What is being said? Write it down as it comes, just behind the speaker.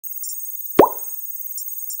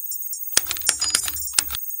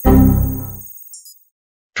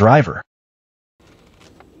driver?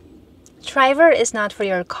 Driver is not for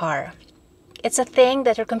your car. It's a thing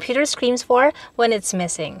that your computer screams for when it's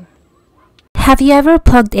missing. Have you ever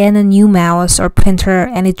plugged in a new mouse or printer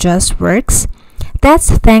and it just works? That's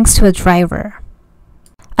thanks to a driver.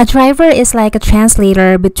 A driver is like a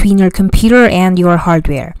translator between your computer and your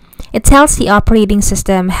hardware. It tells the operating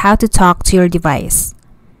system how to talk to your device.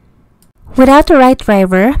 Without the right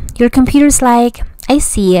driver, your computer's like, I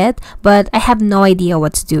see it, but I have no idea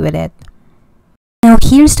what to do with it. Now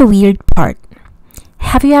here's the weird part.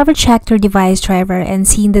 Have you ever checked your device driver and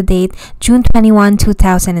seen the date June 21,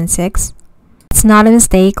 2006? It's not a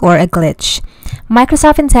mistake or a glitch.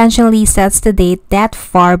 Microsoft intentionally sets the date that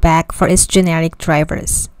far back for its generic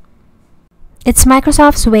drivers. It's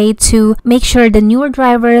Microsoft's way to make sure the newer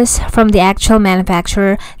drivers from the actual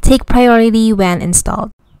manufacturer take priority when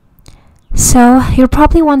installed. So, you're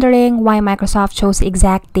probably wondering why Microsoft chose the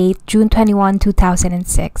exact date June 21,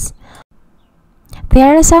 2006.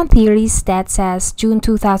 There are some theories that says June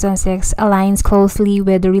 2006 aligns closely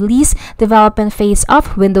with the release development phase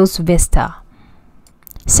of Windows Vista.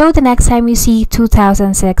 So the next time you see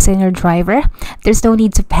 2006 in your driver, there's no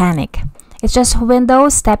need to panic. It's just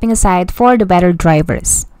Windows stepping aside for the better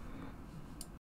drivers.